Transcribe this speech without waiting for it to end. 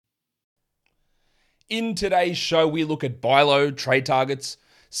In today's show, we look at buy low trade targets,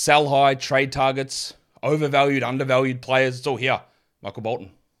 sell high trade targets, overvalued, undervalued players. It's all here. Michael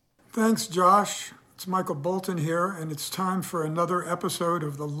Bolton. Thanks, Josh. It's Michael Bolton here, and it's time for another episode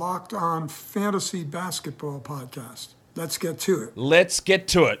of the Locked On Fantasy Basketball Podcast. Let's get to it. Let's get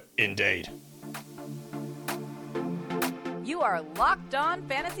to it, indeed. You are Locked On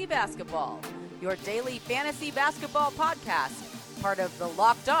Fantasy Basketball, your daily fantasy basketball podcast, part of the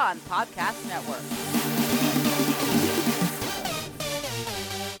Locked On Podcast Network.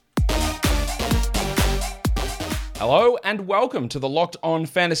 Hello and welcome to the Locked On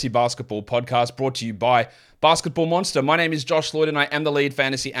Fantasy Basketball Podcast brought to you by Basketball Monster. My name is Josh Lloyd and I am the lead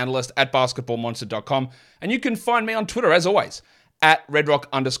fantasy analyst at basketballmonster.com. And you can find me on Twitter, as always, at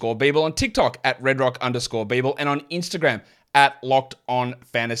redrock_Beeble, on TikTok at redrock_Beeble, and on Instagram at Locked On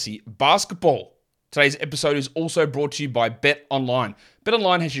Fantasy Basketball. Today's episode is also brought to you by BetOnline.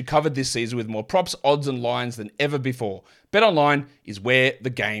 BetOnline has you covered this season with more props, odds, and lines than ever before. BetOnline is where the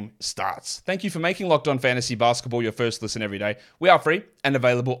game starts. Thank you for making Locked On Fantasy Basketball your first listen every day. We are free and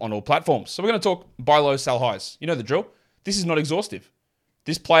available on all platforms. So we're going to talk buy low, sell highs. You know the drill. This is not exhaustive.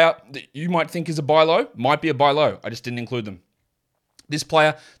 This player that you might think is a buy low might be a buy low. I just didn't include them. This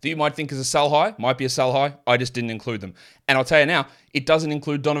player that you might think is a sell high might be a sell high. I just didn't include them. And I'll tell you now, it doesn't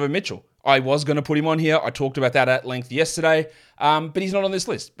include Donovan Mitchell. I was going to put him on here. I talked about that at length yesterday, but he's not on this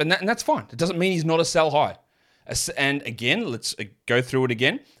list. And that's fine. It doesn't mean he's not a sell high. And again, let's go through it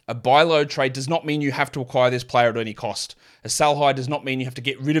again. A buy low trade does not mean you have to acquire this player at any cost. A sell high does not mean you have to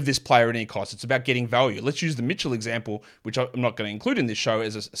get rid of this player at any cost. It's about getting value. Let's use the Mitchell example, which I'm not going to include in this show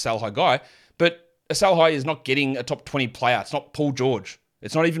as a sell high guy, but a sell high is not getting a top 20 player. It's not Paul George.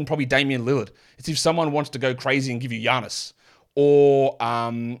 It's not even probably Damian Lillard. It's if someone wants to go crazy and give you Giannis, or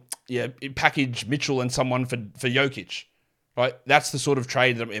package Mitchell and someone for Jokic, right? That's the sort of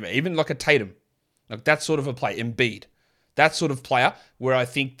trade that even like a Tatum, like that sort of a play, Embiid, that sort of player where I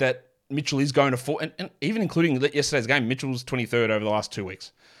think that Mitchell is going to fall, and even including yesterday's game, Mitchell's 23rd over the last 2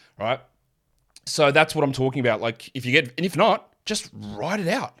 weeks, right? So that's what I'm talking about. Like if you get, and if not, just write it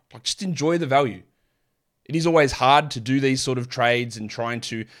out. Like just enjoy the value. It is always hard to do these sort of trades and trying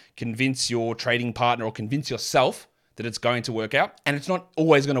to convince your trading partner or convince yourself that it's going to work out, and it's not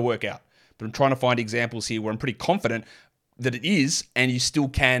always going to work out. But I'm trying to find examples here where I'm pretty confident that it is, and you still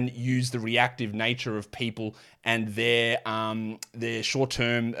can use the reactive nature of people and their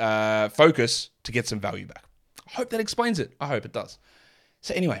short-term focus to get some value back. I hope that explains it. I hope it does.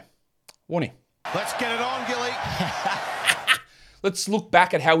 So anyway, warning. Let's get it on, Gilly. Let's look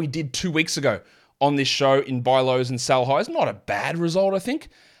back at how we did 2 weeks ago on this show in buy lows and sell highs. Not a bad result, I think.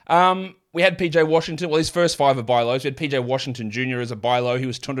 We had PJ Washington. Well, his first five are buy lows. We had PJ Washington Jr. as a buy low. He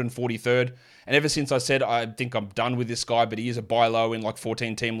was 243rd. And ever since I said, I think I'm done with this guy, but he is a buy low in like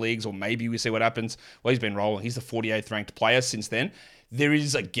 14-team leagues, or maybe we see what happens. Well, he's been rolling. He's the 48th ranked player since then. There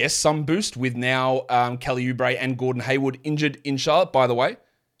is, I guess, some boost with now Kelly Oubre and Gordon Hayward injured in Charlotte, by the way.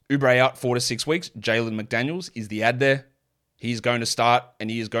 Oubre out 4 to 6 weeks. Jalen McDaniels is the ad there. He's going to start, and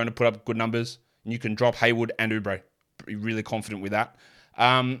he is going to put up good numbers. And you can drop Hayward and Oubre. Be really confident with that.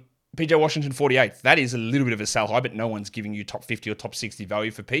 PJ Washington 48th. That is a little bit of a sell high, but no one's giving you top 50 or top 60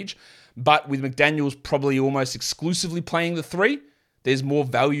 value for Peach. But with McDaniels probably almost exclusively playing the 3, there's more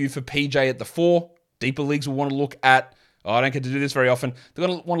value for PJ at the 4. Deeper leagues will want to look at, I don't get to do this very often, they're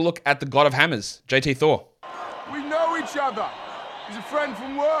going to want to look at the God of Hammers, JT Thor. We know each other. He's a friend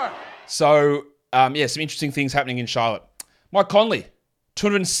from work. So, some interesting things happening in Charlotte. Mike Conley,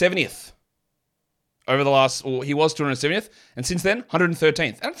 270th. Over the last, or he was 270th, and since then,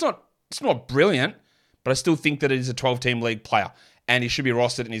 113th. And it's not brilliant, but I still think that it is a 12-team league player, and he should be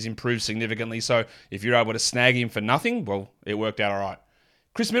rostered, and he's improved significantly. So if you're able to snag him for nothing, well, it worked out all right.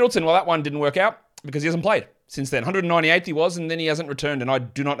 Chris Middleton, well, that one didn't work out because he hasn't played since then. 198th he was, and then he hasn't returned, and I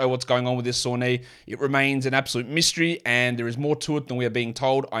do not know what's going on with this sore knee. It remains an absolute mystery, and there is more to it than we are being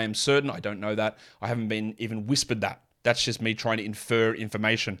told. I am certain. I don't know that. I haven't been even whispered that. That's just me trying to infer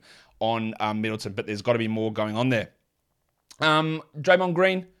information on Middleton, but there's got to be more going on there. Draymond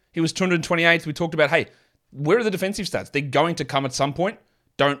Green, he was 228th. We talked about, hey, where are the defensive stats? They're going to come at some point.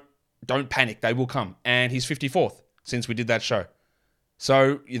 Don't panic. They will come. And he's 54th since we did that show.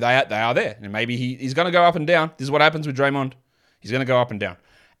 So they are there. And maybe he's going to go up and down. This is what happens with Draymond. He's going to go up and down.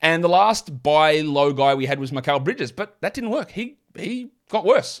 And the last buy low guy we had was Mikal Bridges, but that didn't work. He got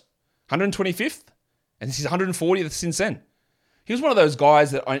worse. 125th, and this is 140th since then. He was one of those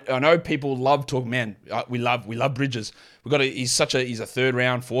guys that I know people love talking. Man, we love Bridges. He's a third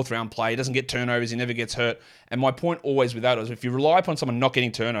round, fourth round play. He doesn't get turnovers. He never gets hurt. And my point always with that is if you rely upon someone not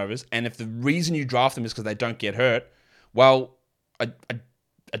getting turnovers, and if the reason you draft them is because they don't get hurt, well, I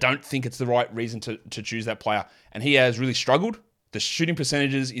don't think it's the right reason to choose that player. And he has really struggled. The shooting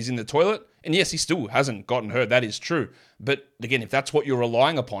percentages is in the toilet. And yes, he still hasn't gotten hurt. That is true. But again, if that's what you're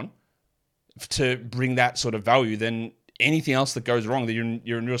relying upon to bring that sort of value, then anything else that goes wrong, then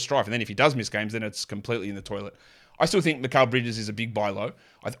you're in real strife. And then if he does miss games, then it's completely in the toilet. I still think Mikal Bridges is a big buy low.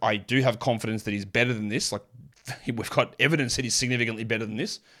 I do have confidence that he's better than this. Like, we've got evidence that he's significantly better than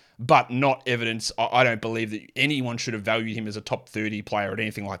this, but not evidence. I don't believe that anyone should have valued him as a top 30 player or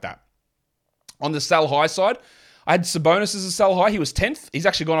anything like that. On the sell high side, I had Sabonis as a sell high. He was 10th. He's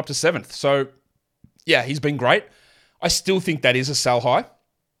actually gone up to 7th. So, yeah, he's been great. I still think that is a sell high.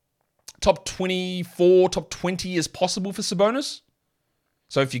 Top 24, top 20 is possible for Sabonis.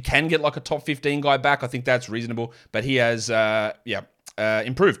 So if you can get like a top 15 guy back, I think that's reasonable. But he has,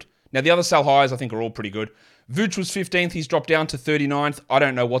 improved. Now, the other sell highs I think are all pretty good. Vooch was 15th. He's dropped down to 39th. I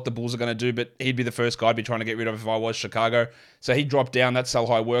don't know what the Bulls are going to do, but he'd be the first guy I'd be trying to get rid of if I was Chicago. So he dropped down. That sell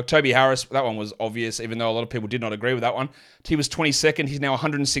high work. Toby Harris, that one was obvious, even though a lot of people did not agree with that one. He was 22nd. He's now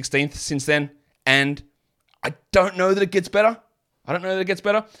 116th since then. And I don't know that it gets better.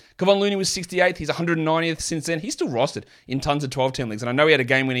 Kevon Looney was 68th. He's 190th since then. He's still rostered in tons of 12-team leagues. And I know he had a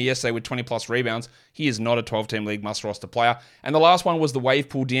game winner yesterday with 20-plus rebounds. He is not a 12-team league must-roster player. And the last one was the wave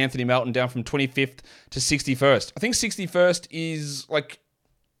pool, DeAnthony Melton, down from 25th to 61st. I think 61st is, like,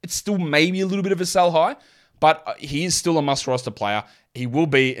 it's still maybe a little bit of a sell high, but he is still a must-roster player. He will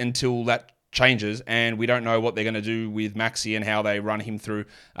be until that changes, and we don't know what they're going to do with Maxey and how they run him through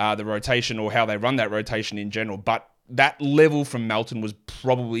the rotation or how they run that rotation in general. But that level from Melton was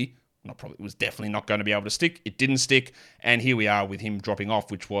definitely not going to be able to stick. It didn't stick, and here we are with him dropping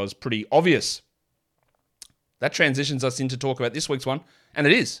off, which was pretty obvious. That transitions us into talk about this week's one, and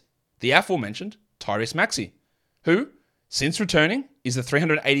it is the aforementioned Tyrese Maxey, who, since returning, is the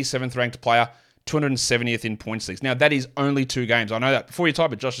 387th ranked player, 270th in points leagues. Now, that is only 2 games. I know that. Before you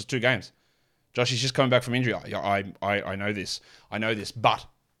type it, Josh, it's 2 games. Josh is just coming back from injury. I know this. But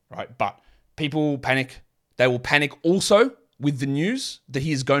people panic. They will panic also with the news that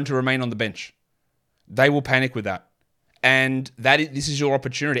he is going to remain on the bench. They will panic with that. And this is your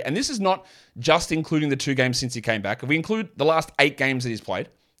opportunity. And this is not just including the 2 games since he came back. If we include the last 8 games that he's played,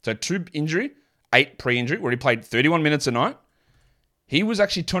 so 2 injury, 8 pre-injury, where he played 31 minutes a night, he was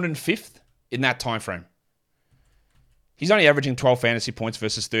actually 205th in that time frame. He's only averaging 12 fantasy points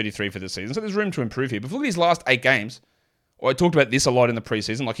versus 33 for the season, so there's room to improve here. But look at his last 8 games. I talked about this a lot in the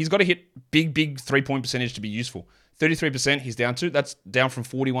preseason. Like, he's got to hit big 3-point percentage to be useful. 33% he's down to. That's down from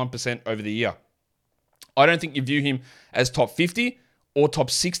 41% over the year. I don't think you view him as top 50 or top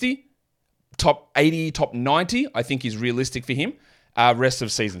 60. Top 80, top 90, I think is realistic for him rest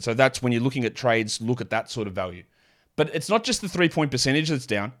of season. So that's when you're looking at trades, look at that sort of value. But it's not just the 3-point percentage that's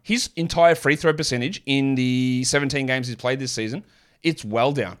down. His entire free throw percentage in the 17 games he's played this season, it's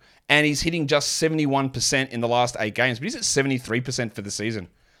well down. And he's hitting just 71% in the last 8 games. But he's at 73% for the season.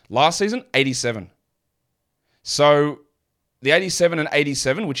 Last season, 87. So the 87 and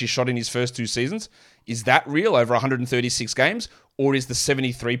 87, which he shot in his first 2 seasons, is that real over 136 games? Or is the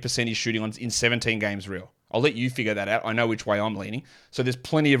 73% he's shooting on in 17 games real? I'll let you figure that out. I know which way I'm leaning. So there's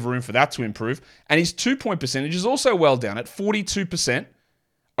plenty of room for that to improve. And his 2-point percentage is also well down at 42%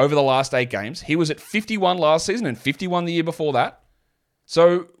 over the last 8 games. He was at 51 last season and 51 the year before that.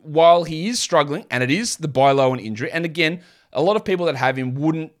 So while he is struggling, and it is the buy low and injury, and again, a lot of people that have him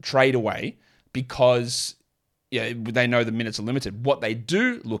wouldn't trade away because they know the minutes are limited. What they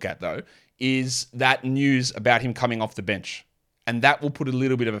do look at, though, is that news about him coming off the bench. And that will put a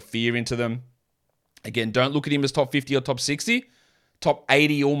little bit of a fear into them. Again, don't look at him as top 50 or top 60. Top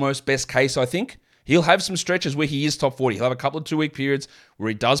 80 almost best case, I think. He'll have some stretches where he is top 40. He'll have a couple of 2-week periods where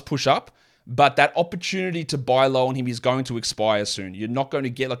he does push up. But that opportunity to buy low on him is going to expire soon. You're not going to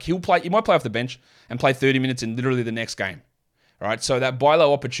get, like, he might play off the bench and play 30 minutes in literally the next game. All right, so that buy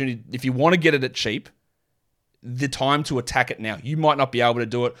low opportunity, if you want to get it at cheap, the time to attack it now. You might not be able to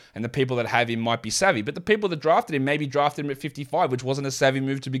do it, and the people that have him might be savvy. But the people that drafted him maybe drafted him at 55, which wasn't a savvy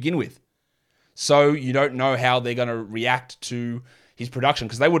move to begin with. So you don't know how they're going to react to his production,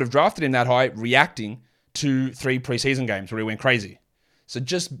 because they would have drafted him that high reacting to 3 preseason games where he went crazy. So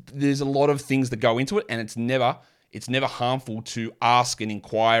there's a lot of things that go into it, and it's never harmful to ask and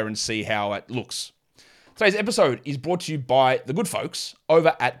inquire and see how it looks. Today's episode is brought to you by the good folks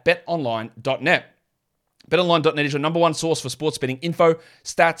over at betonline.net. BetOnline.net is your number 1 source for sports betting info,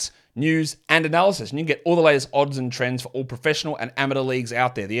 stats, news, and analysis. And you can get all the latest odds and trends for all professional and amateur leagues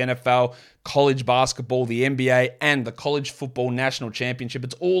out there. The NFL, college basketball, the NBA, and the College Football National Championship.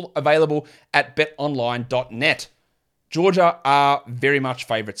 It's all available at betonline.net. Georgia are very much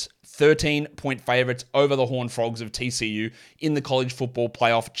favourites. 13-point favourites over the Horned Frogs of TCU in the college football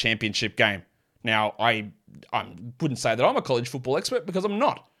playoff championship game. Now, I wouldn't say that I'm a college football expert because I'm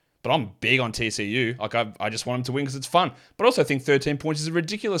not. But I'm big on TCU. Like, I just want them to win because it's fun. But I also think 13 points is a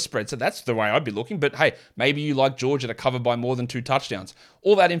ridiculous spread. So that's the way I'd be looking. But hey, maybe you like Georgia to cover by more than 2 touchdowns.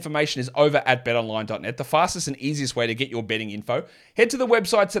 All that information is over at betonline.net, the fastest and easiest way to get your betting info. Head to the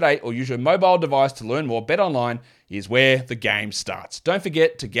website today or use your mobile device to learn more. BetOnline is where the game starts. Don't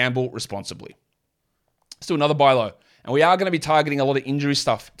forget to gamble responsibly. Still another buy low. And we are going to be targeting a lot of injury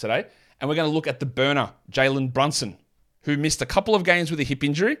stuff today. And we're going to look at the burner, Jalen Brunson, who missed a couple of games with a hip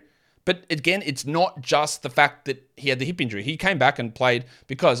injury. But again, it's not just the fact that he had the hip injury. He came back and played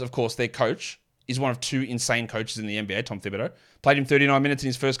because, of course, their coach is one of 2 insane coaches in the NBA, Tom Thibodeau. Played him 39 minutes in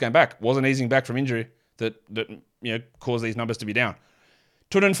his first game back. Wasn't easing back from injury that caused these numbers to be down.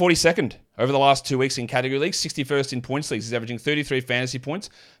 242nd over the last 2 weeks in category leagues, 61st in points leagues. He's averaging 33 fantasy points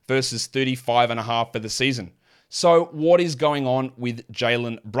versus 35.5 for the season. So what is going on with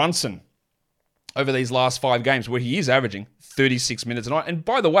Jalen Brunson over these last 5 games where he is averaging 36 minutes a night? And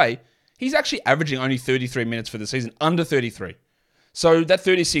by the way, he's actually averaging only 33 minutes for the season, under 33. So that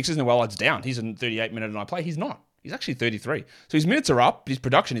 36 isn't, well, it's down. He's in 38-minute-a-night play. He's not. He's actually 33. So his minutes are up, but his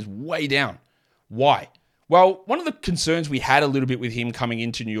production is way down. Why? Well, one of the concerns we had a little bit with him coming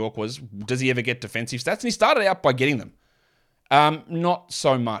into New York was, does he ever get defensive stats? And he started out by getting them. Not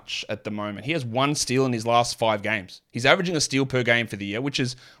so much at the moment. He has 1 steal in his last 5 games. He's averaging a steal per game for the year, which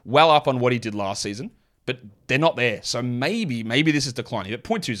is well up on what he did last season. But they're not there. So maybe this is declining. But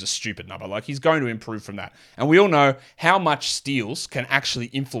 0.2 is a stupid number. Like, he's going to improve from that. And we all know how much steals can actually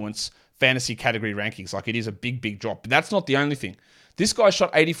influence fantasy category rankings. Like, it is a big, big drop. But that's not the only thing. This guy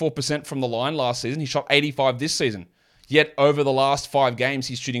shot 84% from the line last season. He shot 85% this season. Yet over the last 5 games,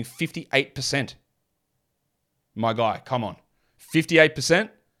 he's shooting 58%. My guy, come on. 58%?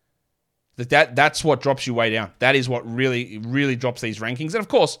 That's what drops you way down. That is what really, really drops these rankings. And of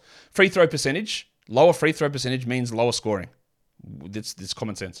course, free throw percentage. Lower free throw percentage means lower scoring. It's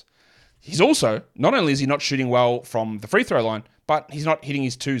common sense. He's also, not only is he not shooting well from the free throw line, but he's not hitting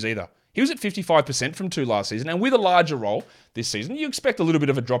his 2s either. He was at 55% from 2 last season, and with a larger role this season, you expect a little bit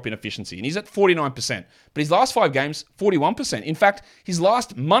of a drop in efficiency, and he's at 49%. But his last 5 games, 41%. In fact, his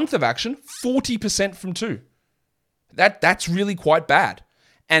last month of action, 40% from 2. That's really quite bad.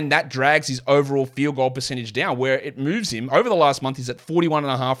 And that drags his overall field goal percentage down, where it moves him. Over the last month, he's at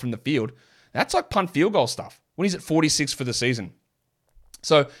 41.5% from the field. That's like punt field goal stuff when he's at 46 for the season.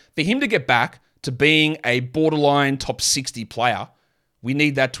 So for him to get back to being a borderline top 60 player, we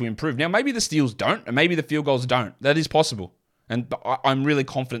need that to improve. Now, maybe the steals don't, and maybe the field goals don't. That is possible. And I'm really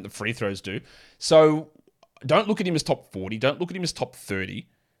confident the free throws do. So don't look at him as top 40. Don't look at him as top 30.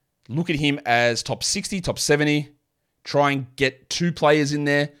 Look at him as top 60, top 70. Try and get 2 players in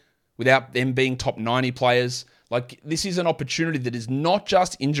there without them being top 90 players. Like, this is an opportunity that is not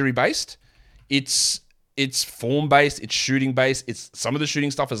just injury-based. It's form-based. It's shooting-based. It's some of the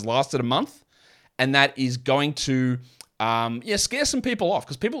shooting stuff has lasted a month, and that is going to scare some people off,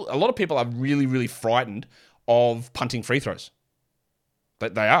 because a lot of people are really, really frightened of punting free throws.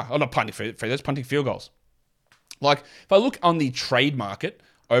 But they are. Oh, not punting free throws, punting field goals. Like, if I look on the trade market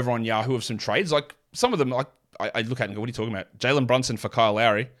over on Yahoo of some trades, like some of them, like I look at it and go, what are you talking about? Jalen Brunson for Kyle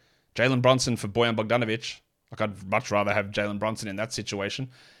Lowry. Jalen Brunson for Bojan Bogdanovic. Like, I'd much rather have Jalen Brunson in that situation.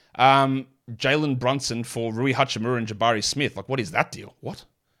 Jalen Brunson for Rui Hachimura and Jabari Smith. Like, what is that deal? What?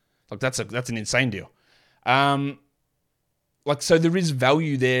 Like, that's an insane deal. So there is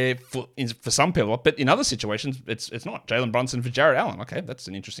value there for some people, but in other situations, it's not. Jalen Brunson for Jarrett Allen. Okay, that's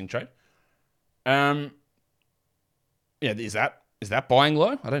an interesting trade. Is that buying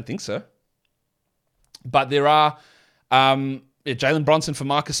low? I don't think so. But there are Jalen Brunson for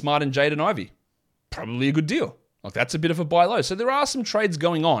Marcus Smart and Jaden Ivey. Probably a good deal. Like, that's a bit of a buy low. So there are some trades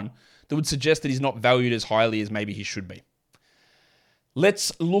going on that would suggest that he's not valued as highly as maybe he should be.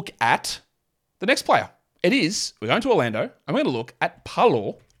 Let's look at the next player. We're going to Orlando. I'm going to look at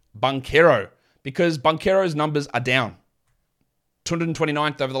Paolo Banchero, because Banchero's numbers are down.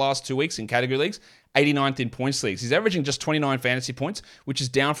 229th over the last 2 weeks in category leagues, 89th in points leagues. He's averaging just 29 fantasy points, which is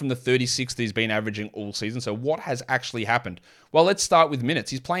down from the 36 that he's been averaging all season. So what has actually happened? Well, let's start with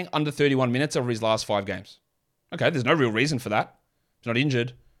minutes. He's playing under 31 minutes over his last 5 games. Okay, there's no real reason for that. He's not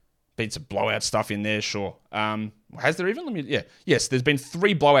injured. Beats some blowout stuff in there, sure. Has there even? Yes, there's been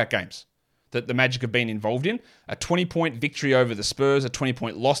 3 blowout games that the Magic have been involved in. A 20-point victory over the Spurs, a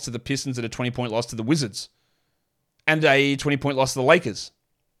 20-point loss to the Pistons, and a 20-point loss to the Wizards. And a 20-point loss to the Lakers.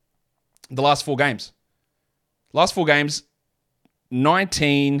 The last 4 games.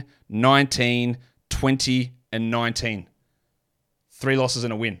 19, 19, 20, and 19. 3 losses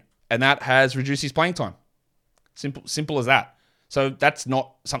and a win. And that has reduced his playing time. Simple as that. So that's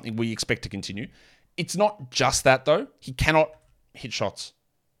not something we expect to continue. It's not just that, though. He cannot hit shots.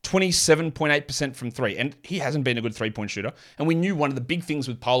 27.8% from 3. And he hasn't been a good 3-point shooter. And we knew one of the big things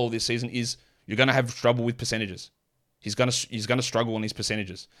with Paolo this season is you're going to have trouble with percentages. He's going to struggle on his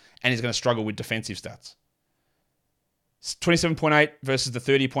percentages. And he's going to struggle with defensive stats. 27.8 versus the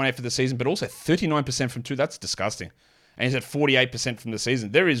 30.8 for the season, but also 39% from 2. That's disgusting. And he's at 48% from the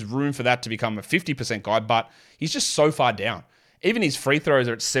season. There is room for that to become a 50% guy, but he's just so far down. Even his free throws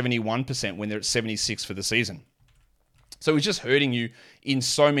are at 71% when they're at 76 for the season. So he's just hurting you in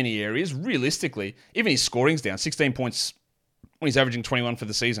so many areas. Realistically, even his scoring's down. 16 points when he's averaging 21 for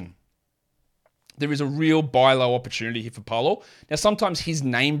the season. There is a real buy low opportunity here for Paolo. Now, sometimes his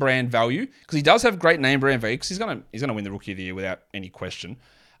name brand value, because he does have great name brand value, because he's gonna win the Rookie of the Year without any question.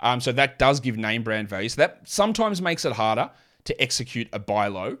 So that does give name brand value. So that sometimes makes it harder to execute a buy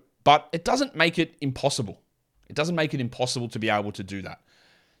low, but it doesn't make it impossible. It doesn't make it impossible to be able to do that.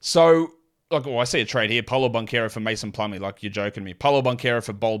 So, I see a trade here. Paolo Banchero for Mason Plumlee. Like, you're joking me. Paolo Banchero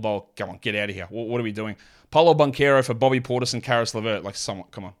for Bol Bol. Come on, get out of here. What are we doing? Paolo Banchero for Bobby Portis and Karis LeVert.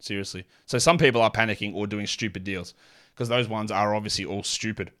 Come on, seriously. So some people are panicking or doing stupid deals because those ones are obviously all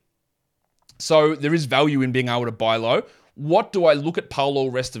stupid. So there is value in being able to buy low. What do I look at Paolo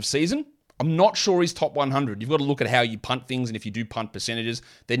rest of season? I'm not sure he's top 100. You've got to look at how you punt things, and if you do punt percentages,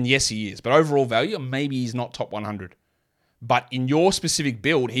 then yes, he is. But overall value, maybe he's not top 100. But in your specific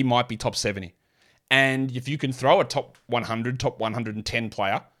build, he might be top 70. And if you can throw a top 100, top 110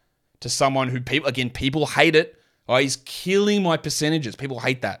 player to someone who people hate it. Oh, he's killing my percentages. People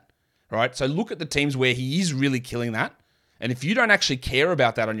hate that, right? So look at the teams where he is really killing that. And if you don't actually care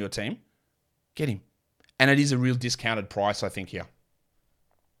about that on your team, get him. And it is a real discounted price, I think, here.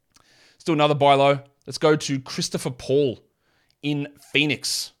 Still another buy low. Let's go to Christopher Paul in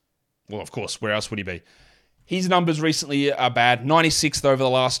Phoenix. Well, of course, where else would he be? His numbers recently are bad. 96th over the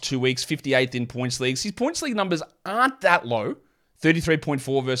last 2 weeks, 58th in points leagues. His points league numbers aren't that low.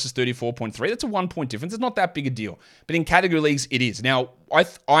 33.4 versus 34.3. That's a 1 point difference. It's not that big a deal. But in category leagues, it is. Now,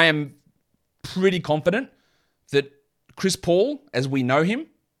 I am pretty confident that Chris Paul, as we know him,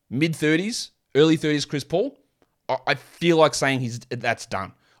 mid-30s, early 30s Chris Paul, I feel like saying that's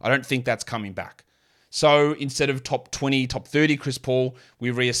done. I don't think that's coming back. So instead of top 20, top 30 Chris Paul,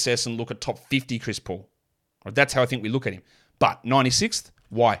 we reassess and look at top 50 Chris Paul. Right, that's how I think we look at him. But 96th,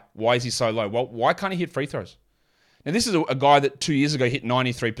 why? Why is he so low? Well, why can't he hit free throws? Now, this is a guy that 2 years ago hit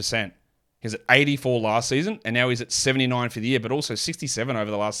 93%. He's at 84 last season, and now he's at 79 for the year, but also 67 over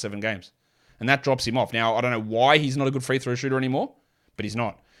the last 7 games. And that drops him off. Now, I don't know why he's not a good free throw shooter anymore, but he's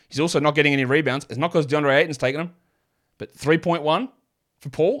not. He's also not getting any rebounds. It's not because DeAndre Ayton's taken them, but 3.1 for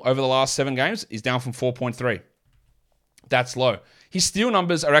Paul over the last 7 games is down from 4.3. That's low. His steal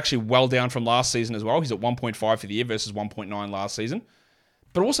numbers are actually well down from last season as well. He's at 1.5 for the year versus 1.9 last season.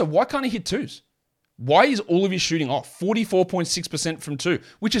 But also, why can't he hit twos? Why is all of his shooting off? 44.6% from 2,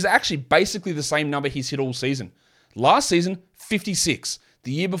 which is actually basically the same number he's hit all season. Last season, 56.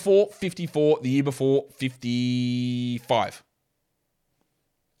 The year before, 54. The year before, 55.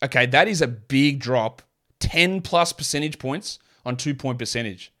 Okay, that is a big drop. 10 plus percentage points on 2-point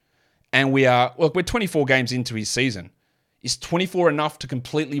percentage. And we're 24 games into his season. Is 24 enough to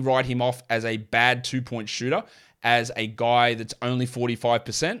completely write him off as a bad 2-point shooter, as a guy that's only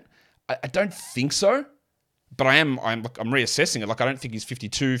 45%? I don't think so, but I'm reassessing it. I don't think he's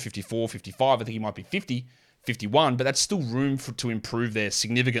 52, 54, 55. I think he might be 50, 51, but that's still room to improve there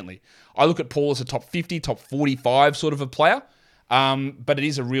significantly. I look at Paul as a top 50, top 45 sort of a player, but it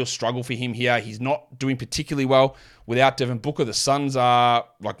is a real struggle for him here. He's not doing particularly well without Devin Booker. The Suns are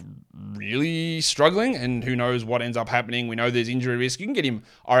really struggling, and who knows what ends up happening. We know there's injury risk. You can get him,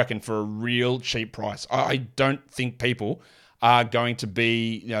 I reckon, for a real cheap price. I don't think people are going to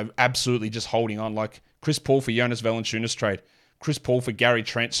be absolutely just holding on, like Chris Paul for Jonas Valanciunas trade, Chris Paul for Gary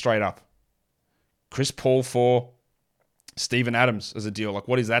Trent straight up, Chris Paul for Steven Adams as a deal.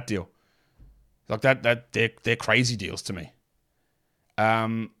 What is that deal? They're crazy deals to me.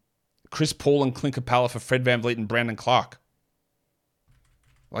 Chris Paul and Clint Capella for Fred VanVleet and Brandon Clark.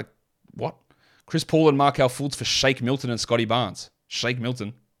 What? Chris Paul and Markelle Fultz for Shake Milton and Scotty Barnes. Shake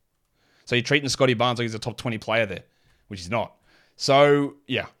Milton. So you're treating Scotty Barnes like he's a top 20 player there, which he's not. So,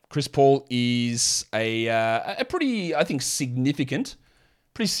 yeah, Chris Paul is a pretty, I think, significant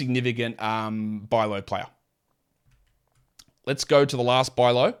buy low player. Let's go to the last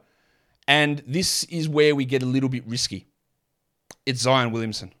buy low. And this is where we get a little bit risky. It's Zion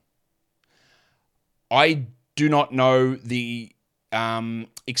Williamson. I do not know the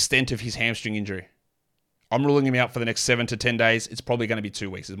extent of his hamstring injury. I'm ruling him out for the next 7 to 10 days. It's probably going to be 2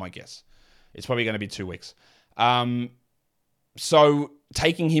 weeks, is my guess. It's probably going to be 2 weeks. So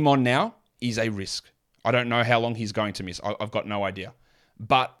taking him on now is a risk. I don't know how long he's going to miss. I've got no idea.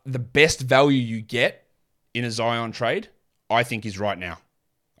 But the best value you get in a Zion trade, I think, is right now.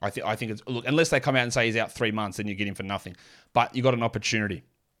 I think it's, look, unless they come out and say he's out 3 months, then you get him for nothing. But you got an opportunity.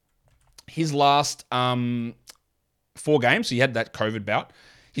 His last 4 games, so he had that COVID bout,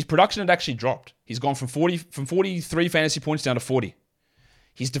 his production had actually dropped. He's gone from 43 fantasy points down to 40.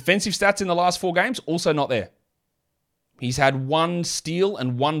 His defensive stats in the last 4 games, also not there. He's had 1 steal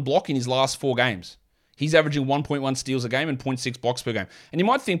and 1 block in his last 4 games. He's averaging 1.1 steals a game and 0.6 blocks per game. And you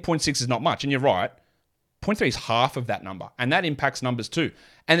might think 0.6 is not much, and you're right. 0.3 is half of that number, and that impacts numbers too.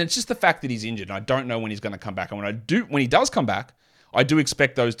 And it's just the fact that he's injured, and I don't know when he's going to come back. And when he does come back, I do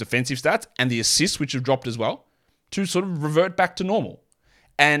expect those defensive stats and the assists, which have dropped as well, to sort of revert back to normal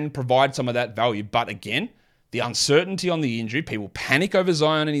and provide some of that value. But again, the uncertainty on the injury, people panic over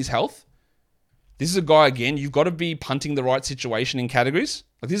Zion and his health. This is a guy, again, you've got to be punting the right situation in categories.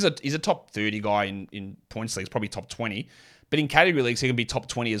 Like he's a top 30 guy in points leagues, probably top 20. But in category leagues, he can be top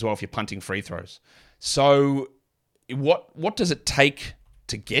 20 as well if you're punting free throws. So what does it take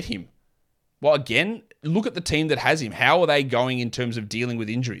to get him? Well, again, look at the team that has him. How are they going in terms of dealing with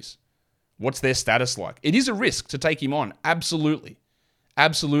injuries? What's their status like? It is a risk to take him on. Absolutely.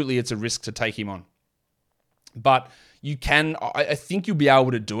 Absolutely, it's a risk to take him on. But I think you'll be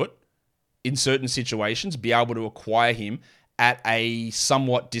able to do it in certain situations, be able to acquire him at a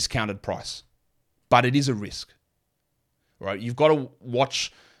somewhat discounted price. But it is a risk, right? You've got to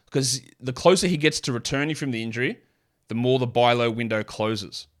watch, because the closer he gets to returning from the injury, the more the buy low window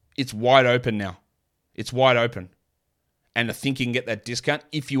closes. It's wide open now. It's wide open. And I think you can get that discount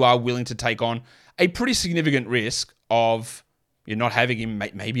if you are willing to take on a pretty significant risk of you're not having him.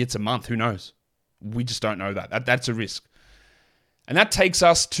 Maybe it's a month. Who knows? We just don't know that. That's a risk. And that takes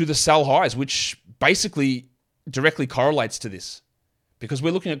us to the sell highs, which basically directly correlates to this. Because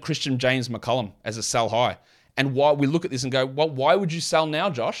we're looking at Christian James McCollum as a sell high. And why we look at this and go, well, why would you sell now,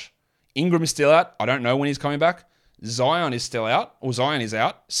 Josh? Ingram is still out. I don't know when he's coming back. Zion is still out, or Zion is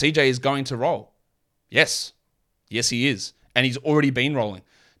out. CJ is going to roll. Yes. Yes, he is. And he's already been rolling.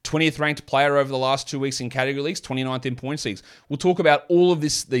 20th ranked player over the last 2 weeks in category leagues, 29th in points leagues. We'll talk about all of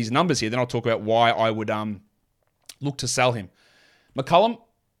these numbers here. Then I'll talk about why I would look to sell him. McCollum,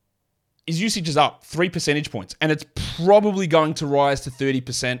 his usage is up 3 percentage points, and it's probably going to rise to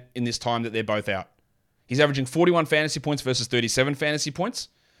 30% in this time that they're both out. He's averaging 41 fantasy points versus 37 fantasy points.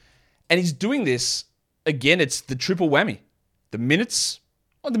 And he's doing this, again, it's the triple whammy. The minutes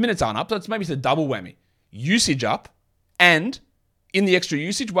aren't up, so maybe it's a double whammy. Usage up, and in the extra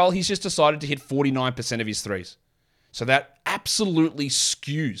usage, well, he's just decided to hit 49% of his threes. So that absolutely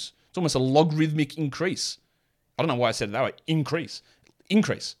skews. It's almost a logarithmic increase. I don't know why I said it that way. Increase.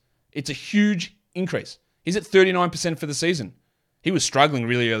 It's a huge increase. He's at 39% for the season. He was struggling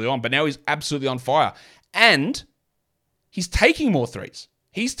really early on, but now he's absolutely on fire. And he's taking more threes.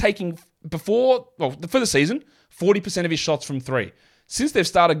 He's taking, for the season, 40% of his shots from 3. Since they've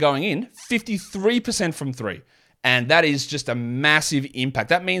started going in, 53% from 3. And that is just a massive impact.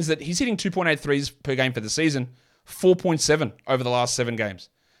 That means that he's hitting 2.8 threes per game for the season, 4.7 over the last 7 games,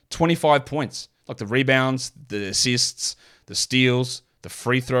 25 points. Like the rebounds, the assists, the steals, the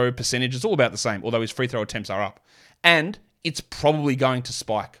free throw percentage, it's all about the same, although his free throw attempts are up. And it's probably going to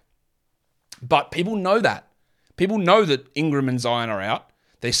spike. But people know that. People know that Ingram and Zion are out.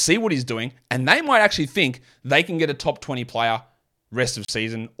 They see what he's doing, and they might actually think they can get a top 20 player rest of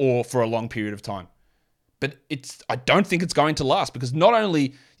season or for a long period of time. But I don't think it's going to last, because not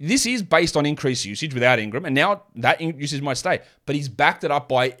only this is based on increased usage without Ingram, and now that usage might stay, but he's backed it up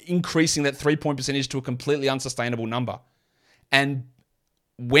by increasing that 3-point percentage to a completely unsustainable number. And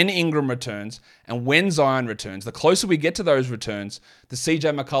when Ingram returns and when Zion returns, the closer we get to those returns, the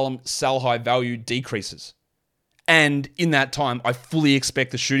CJ McCollum sell high value decreases. And in that time, I fully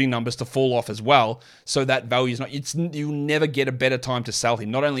expect the shooting numbers to fall off as well. So that value is you'll never get a better time to sell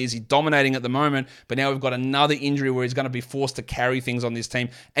him. Not only is he dominating at the moment, but now we've got another injury where he's going to be forced to carry things on this team.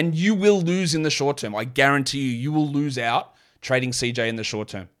 And you will lose in the short term. I guarantee you will lose out trading CJ in the short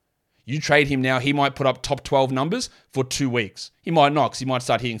term. You trade him now, he might put up top 12 numbers for 2 weeks. He might not, because he might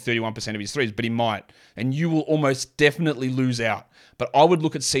start hitting 31% of his threes, but he might. And you will almost definitely lose out. But I would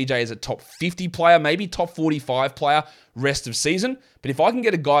look at CJ as a top 50 player, maybe top 45 player rest of season. But if I can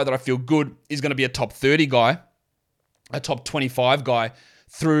get a guy that I feel good is going to be a top 30 guy, a top 25 guy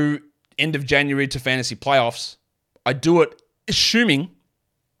through end of January to fantasy playoffs, I do it assuming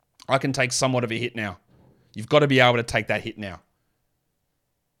I can take somewhat of a hit now. You've got to be able to take that hit now.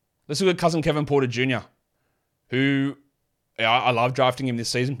 Let's look at cousin Kevin Porter Jr. who I love drafting him this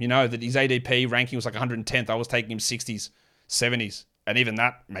season. You know that his ADP ranking was like 110th. I was taking him 60s, 70s, and even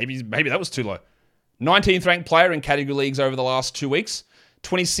that, maybe that was too low. 19th ranked player in category leagues over the last 2 weeks,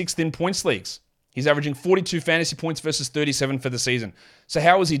 26th in points leagues. He's averaging 42 fantasy points versus 37 for the season. So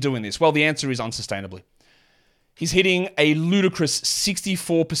how is he doing this? Well, the answer is unsustainably. He's hitting a ludicrous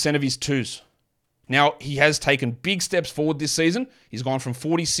 64% of his twos. Now, he has taken big steps forward this season. He's gone from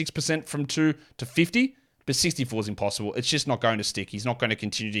 46% from two to 50, but 64 is impossible. It's just not going to stick. He's not going to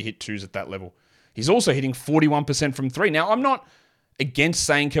continue to hit twos at that level. He's also hitting 41% from three. Now, I'm not against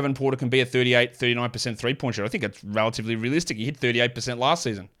saying Kevin Porter can be a 38, 39% three-point shooter. I think it's relatively realistic. He hit 38% last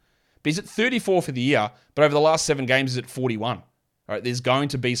season. But he's at 34 for the year, but over the last 7 games, he's at 41. All right, there's going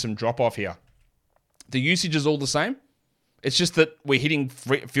to be some drop-off here. The usage is all the same. It's just that we're hitting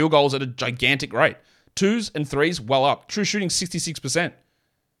field goals at a gigantic rate. Twos and threes, well up. True shooting, 66%.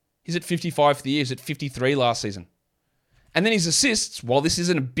 He's at 55 for the year. He's at 53 last season. And then his assists, while this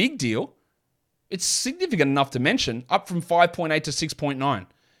isn't a big deal, it's significant enough to mention, up from 5.8 to 6.9.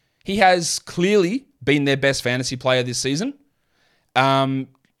 He has clearly been their best fantasy player this season.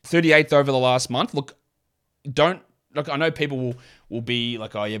 38th over the last month. Look, I know people will be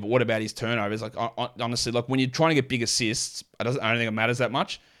like, oh yeah, but what about his turnovers? Like, honestly, when you're trying to get big assists, I don't think it matters that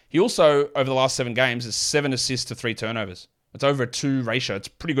much. He also, over the last 7 games, has 7 assists to 3 turnovers. It's over a 2 ratio. It's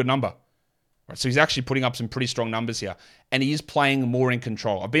a pretty good number. Right, so he's actually putting up some pretty strong numbers here. And he is playing more in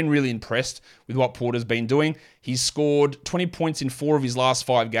control. I've been really impressed with what Porter's been doing. He's scored 20 points in 4 of his last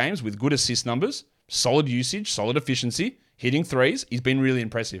 5 games with good assist numbers, solid usage, solid efficiency, hitting threes. He's been really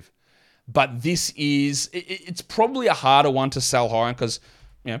impressive. But this is, it's probably a harder one to sell high on because,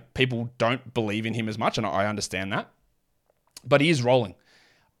 people don't believe in him as much, and I understand that. But he is rolling.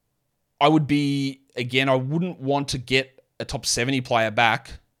 I wouldn't want to get a top 70 player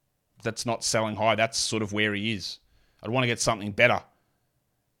back that's not selling high. That's sort of where he is. I'd want to get something better.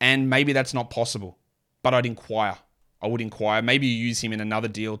 And maybe that's not possible. But I'd inquire. I would inquire. Maybe you use him in another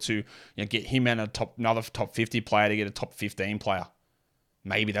deal to get him and another top 50 player to get a top 15 player.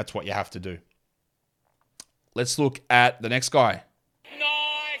 Maybe that's what you have to do. Let's look at the next guy.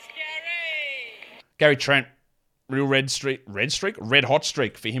 Nice, Gary! Gary Trent. Real red hot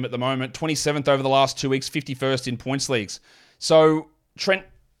streak for him at the moment. 27th over the last 2 weeks, 51st in points leagues. So Trent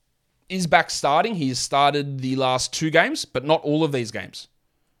is back starting. He has started the last 2 games, but not all of these games.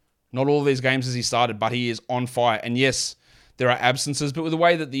 Not all of these games has he started, but he is on fire. And yes, there are absences, but with the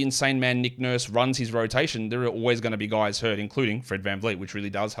way that the insane man Nick Nurse runs his rotation, there are always going to be guys hurt, including Fred VanVleet, which really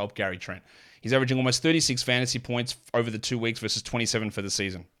does help Gary Trent. He's averaging almost 36 fantasy points over the 2 weeks versus 27 for the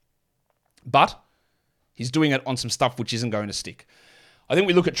season. But he's doing it on some stuff which isn't going to stick. I think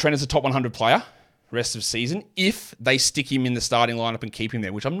we look at Trent as a top 100 player rest of season if they stick him in the starting lineup and keep him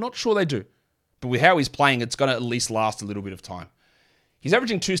there, which I'm not sure they do. But with how he's playing, it's going to at least last a little bit of time. He's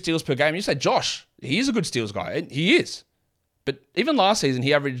averaging 2 steals per game. You say, Josh, he is a good steals guy. He is. But even last season,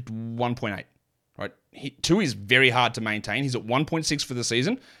 he averaged 1.8. Right? 2 is very hard to maintain. He's at 1.6 for the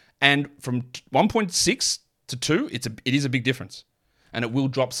season. And from 1.6 to 2, it is a big difference. And it will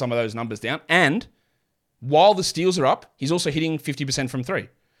drop some of those numbers down. And while the steals are up, he's also hitting 50% from 3.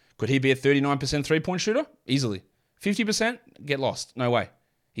 Could he be a 39% three-point shooter? Easily. 50%? Get lost. No way.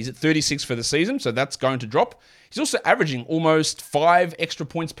 He's at 36 for the season, so that's going to drop. He's also averaging almost 5 extra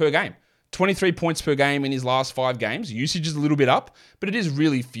points per game. 23 points per game in his last 5 games. Usage is a little bit up, but it is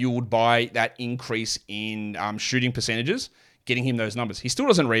really fueled by that increase in shooting percentages, getting him those numbers. He still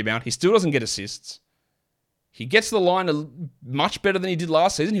doesn't rebound. He still doesn't get assists. He gets to the line much better than he did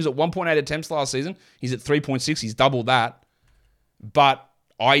last season. He was at 1.8 attempts last season. He's at 3.6. He's doubled that. But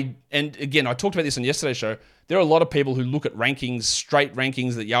I talked about this on yesterday's show. There are a lot of people who look at rankings, straight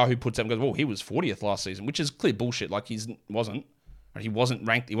rankings that Yahoo puts up and goes, well, he was 40th last season, which is clear bullshit. Like he wasn't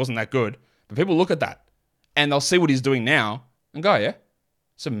ranked. He wasn't that good. But people look at that and they'll see what he's doing now and go, yeah.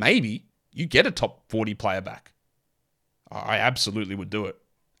 So maybe you get a top 40 player back. I absolutely would do it.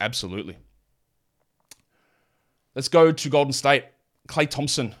 Absolutely. Let's go to Golden State. Klay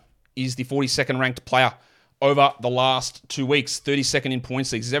Thompson is the 42nd ranked player over the last 2 weeks, 32nd in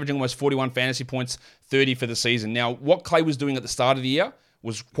points leagues. He's averaging almost 41 fantasy points, 30 for the season. Now, what Klay was doing at the start of the year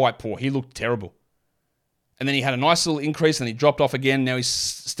was quite poor. He looked terrible. And then he had a nice little increase and he dropped off again. Now he's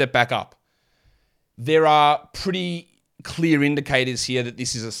stepped back up. There are pretty clear indicators here that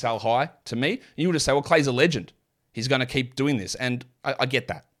this is a sell high to me. And you would just say, well, Klay's a legend. He's going to keep doing this. And I get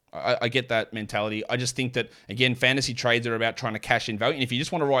that. I get that mentality. I just think that, again, fantasy trades are about trying to cash in value. And if you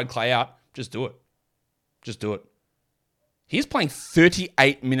just want to ride Klay out, just do it. Just do it. He's playing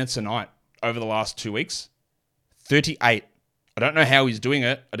 38 minutes a night over the last 2 weeks. 38. I don't know how he's doing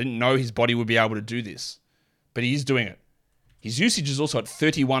it. I didn't know his body would be able to do this. but he is doing it. His usage is also at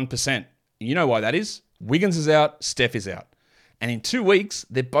 31%. You know why that is? Wiggins is out, Steph is out. And in 2 weeks,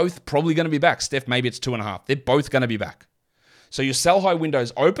 they're both probably going to be back. Steph, maybe it's 2.5. They're both going to be back. So your sell high window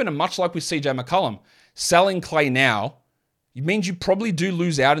is open, and much like with CJ McCollum, selling Klay now, it means you probably do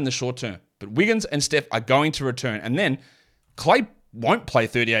lose out in the short term. But Wiggins and Steph are going to return. And then Klay won't play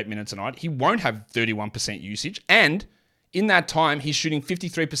 38 minutes a night. He won't have 31% usage. And in that time, he's shooting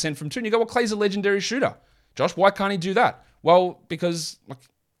 53% from 2. And you go, well, Klay's a legendary shooter. Josh, why can't he do that? Well, because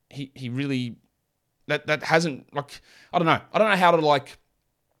he really... That hasn't, I don't know. I don't know how to,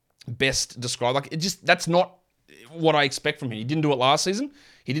 best describe. That's not what I expect from him. He didn't do it last season.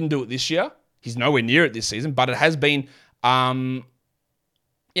 He didn't do it this year. He's nowhere near it this season, but it has been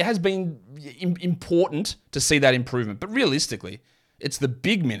important to see that improvement. But realistically, it's the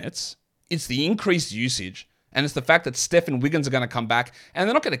big minutes, it's the increased usage, and it's the fact that Steph and Wiggins are going to come back, and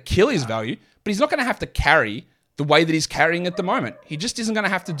they're not going to kill his value, but he's not going to have to carry the way that he's carrying at the moment. He just isn't going to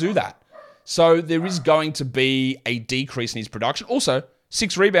have to do that. So there is going to be a decrease in his production. Also,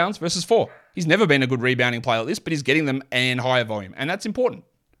 6 rebounds versus 4. He's never been a good rebounding player like this, but he's getting them in higher volume, and that's important.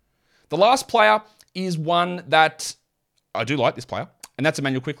 The last player is one that I do like this player, and that's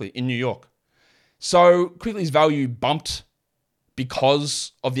Immanuel Quickley in New York. So Quickley's value bumped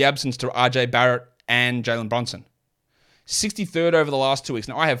because of the absence to RJ Barrett and Jalen Brunson. 63rd over the last 2 weeks.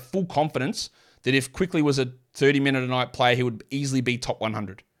 Now, I have full confidence that if Quickley was a 30-minute-a-night player, he would easily be top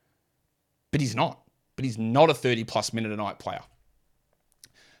 100. But he's not. But he's not a 30-plus minute-a-night player.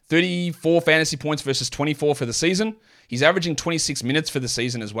 34 fantasy points versus 24 for the season. He's averaging 26 minutes for the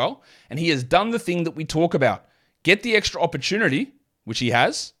season as well. And he has done the thing that we talk about. Get the extra opportunity, which he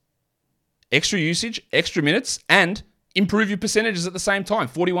has, extra usage, extra minutes, and improve your percentages at the same time.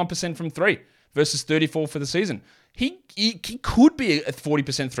 41% from 3 versus 34 for the season. He could be a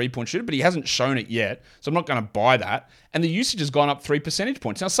 40% three-point shooter, but he hasn't shown it yet, so I'm not going to buy that. And the usage has gone up 3 percentage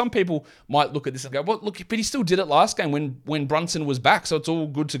points. Now, some people might look at this and go, well, look, but he still did it last game when Brunson was back, so it's all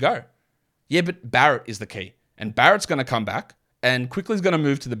good to go. Yeah, but Barrett is the key. And Barrett's going to come back, and Quickley's going to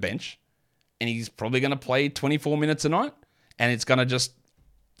move to the bench, and he's probably going to play 24 minutes a night, and it's going to just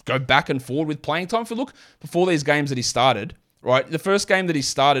go back and forward with playing time. For look, before these games that he started, right, the first game that he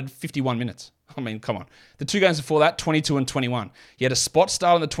started, 51 minutes. I mean, come on. The 2 games before that, 22 and 21. He had a spot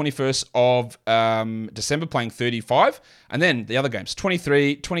start on the 21st of December playing 35. And then the other games,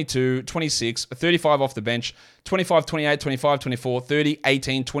 23, 22, 26, 35 off the bench, 25, 28, 25, 24, 30,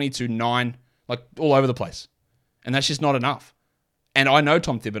 18, 22, 9, all over the place. And that's just not enough. And I know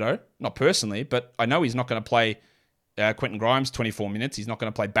Tom Thibodeau, not personally, but I know he's not going to play Quentin Grimes 24 minutes. He's not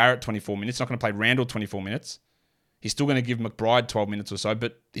going to play Barrett 24 minutes. He's not going to play Randall 24 minutes. He's still going to give McBride 12 minutes or so,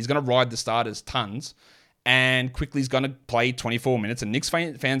 but he's going to ride the starters tons, and Quickley's going to play 24 minutes, and Knicks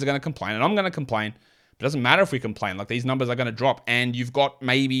fans are going to complain, and I'm going to complain, but it doesn't matter if we complain. These numbers are going to drop, and you've got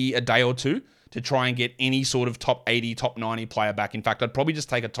maybe a day or two to try and get any sort of top 80, top 90 player back. In fact, I'd probably just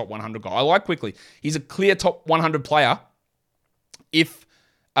take a top 100 guy. I like Quickley. He's a clear top 100 player if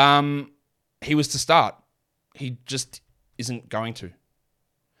he was to start. He just isn't going to.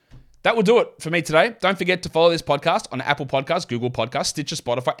 That will do it for me today. Don't forget to follow this podcast on Apple Podcasts, Google Podcasts, Stitcher,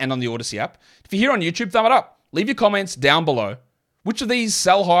 Spotify, and on the Odyssey app. If you're here on YouTube, thumb it up. Leave your comments down below. Which of these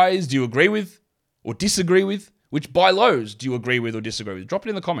sell highs do you agree with or disagree with? Which buy lows do you agree with or disagree with? Drop it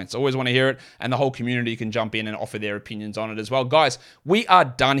in the comments. I always want to hear it, and the whole community can jump in and offer their opinions on it as well. Guys, we are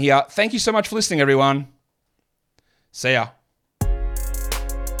done here. Thank you so much for listening, everyone. See ya.